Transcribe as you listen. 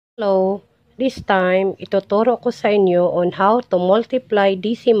Hello, this time ituturo ko sa inyo on how to multiply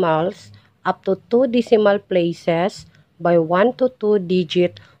decimals up to 2 decimal places by 1 to 2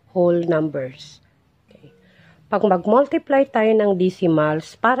 digit whole numbers. Okay. Pag mag-multiply tayo ng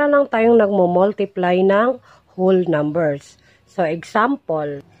decimals, para lang tayong nagmo-multiply ng whole numbers. So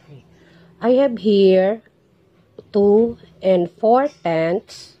example, I have here 2 and 4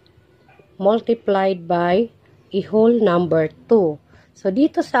 tenths multiplied by a whole number 2. So,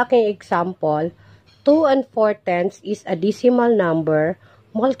 dito sa aking example, 2 and 4 tenths is a decimal number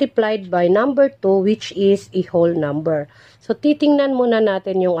multiplied by number 2 which is a whole number. So, titingnan muna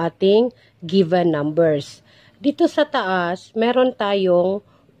natin yung ating given numbers. Dito sa taas, meron tayong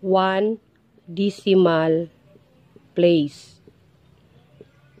 1 decimal place.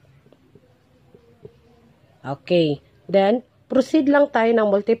 Okay. Then, proceed lang tayo ng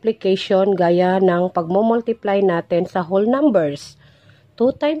multiplication gaya ng pagmo-multiply natin sa whole numbers.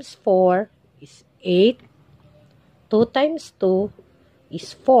 2 times 4 is 8. 2 times 2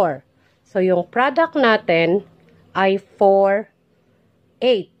 is 4. So, yung product natin ay 4,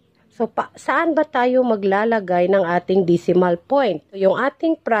 8. So, saan ba tayo maglalagay ng ating decimal point? So, yung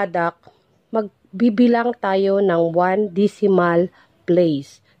ating product, magbibilang tayo ng 1 decimal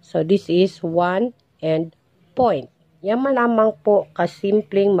place. So, this is 1 and point. Yan lamang po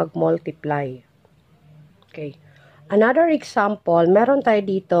kasimpleng mag-multiply. Okay. Another example, meron tayo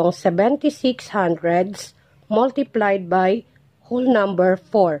ditong 76 hundredths multiplied by whole number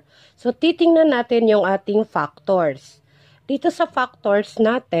 4. So, titingnan natin yung ating factors. Dito sa factors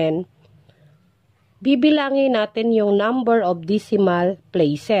natin, bibilangin natin yung number of decimal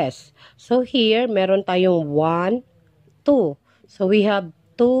places. So, here, meron tayong 1, 2. So, we have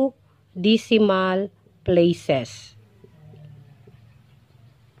 2 decimal places.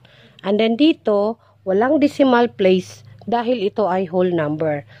 And then dito, walang decimal place dahil ito ay whole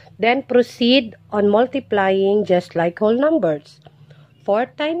number. Then proceed on multiplying just like whole numbers.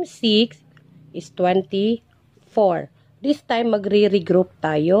 4 times 6 is 24. This time magre-regroup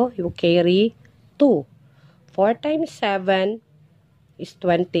tayo. You carry 2. 4 times 7 is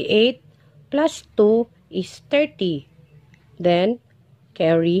 28 plus 2 is 30. Then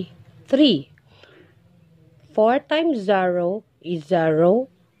carry 3. 4 times 0 is 0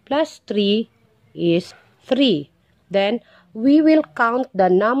 plus 3 is 3. Then, we will count the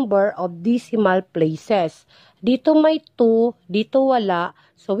number of decimal places. Dito may 2, dito wala.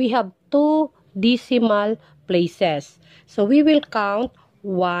 So, we have 2 decimal places. So, we will count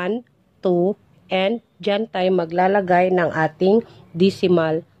 1, 2, and dyan tayo maglalagay ng ating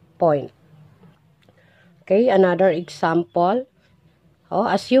decimal point. Okay, another example. Oh,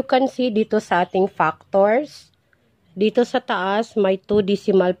 as you can see dito sa ating factors, dito sa taas may 2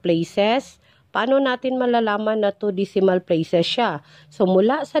 decimal places. Paano natin malalaman na 2 decimal places siya? So,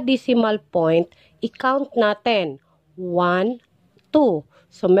 mula sa decimal point, i-count natin. 1, 2.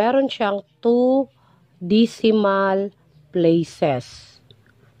 So, meron siyang 2 decimal places.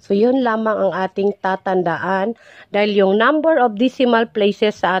 So, yun lamang ang ating tatandaan. Dahil yung number of decimal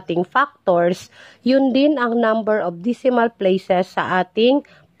places sa ating factors, yun din ang number of decimal places sa ating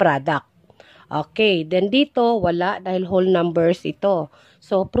product. Okay, then dito, wala dahil whole numbers ito.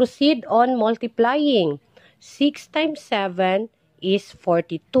 So, proceed on multiplying. 6 times 7 is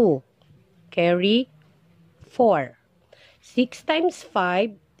 42. Carry 4. 6 times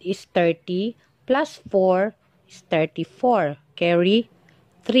 5 is 30 plus 4 is 34. Carry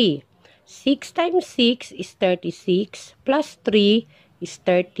 3. 6 times 6 is 36 plus 3 is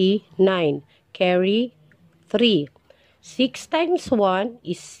 39. Carry 3. 6 times 1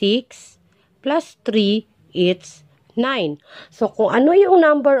 is 6 plus 3 is 9. So, kung ano yung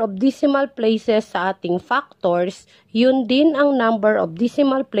number of decimal places sa ating factors, yun din ang number of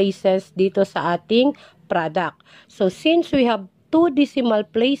decimal places dito sa ating product. So, since we have 2 decimal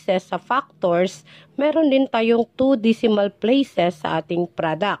places sa factors, meron din tayong 2 decimal places sa ating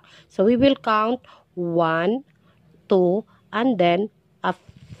product. So, we will count 1, 2, and then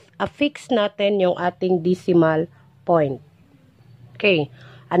affix natin yung ating decimal point. Okay.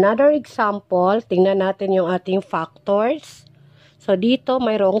 Another example, tingnan natin yung ating factors. So, dito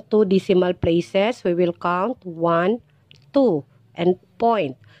mayroong 2 decimal places. We will count 1, 2, and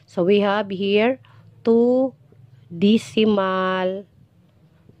point. So, we have here 2 decimal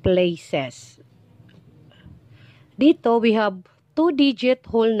places. Dito, we have 2-digit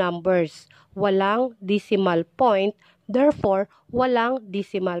whole numbers. Walang decimal point. Therefore, walang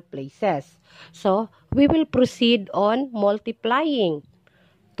decimal places. So, we will proceed on multiplying.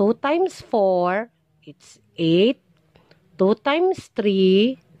 2 times 4, it's 8. 2 times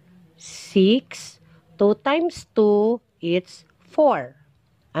 3, 6. 2 times 2, it's 4.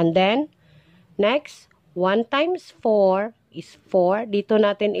 And then, next, 1 times 4 is 4. Dito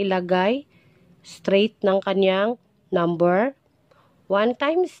natin ilagay straight ng kanyang number. 1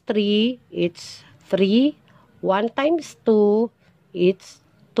 times 3, it's 3. 1 times 2, it's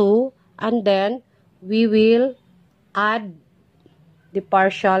 2. And then, we will add the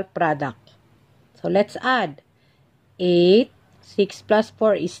partial product. So, let's add. 8, 6 plus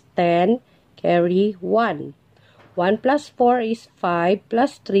 4 is 10, carry 1. 1 plus 4 is 5,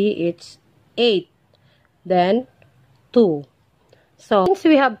 plus 3, it's 8. Then, 2. So, since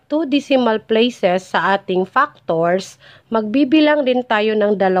we have 2 decimal places sa ating factors, magbibilang din tayo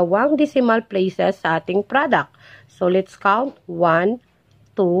ng 2 decimal places sa ating product. So, let's count 1,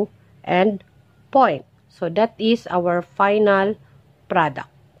 2, and point. So, that is our final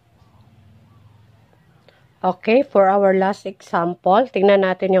product. Okay, for our last example, tingnan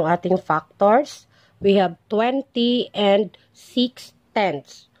natin yung ating factors. We have 20 and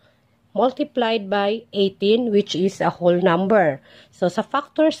 6/10 multiplied by 18, which is a whole number. So, sa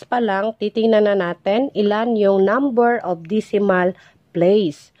factors pa lang, titingnan na natin ilan yung number of decimal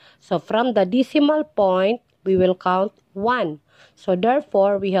place. So, from the decimal point, we will count 1. So,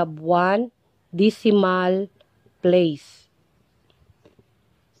 therefore, we have 1 decimal place.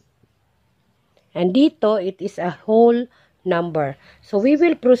 And dito, it is a whole number. So, we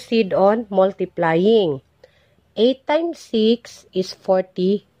will proceed on multiplying. 8 times 6 is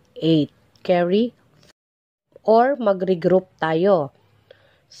 48. Carry or mag-regroup tayo.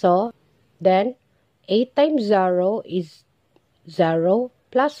 So, then, 8 times 0 is 0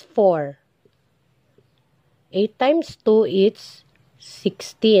 plus 4. 8 times 2 is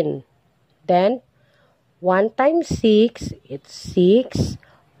 16. Then, 1 times 6, it's 6.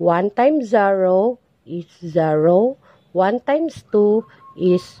 1 times 0 is 0. 1 times 2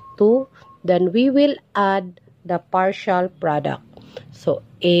 is 2. Then, we will add the partial product. So,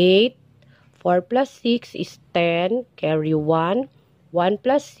 8. 4 plus 6 is 10. Carry 1. 1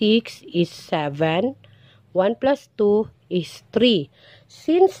 plus 6 is 7. 1 plus 2 is 3.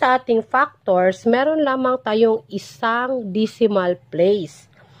 Since sa ating factors, meron lamang tayong isang decimal place.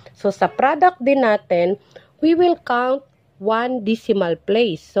 So, sa product din natin, we will count 1 decimal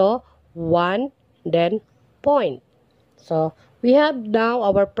place. So, 1, then point. So, we have now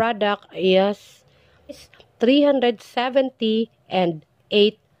our product is 370 and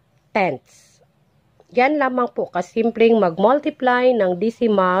 8/10. Yan lamang po kasimpleng mag-multiply ng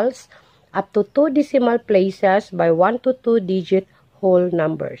decimals up to 2 decimal places by 1 to 2 digit whole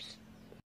numbers.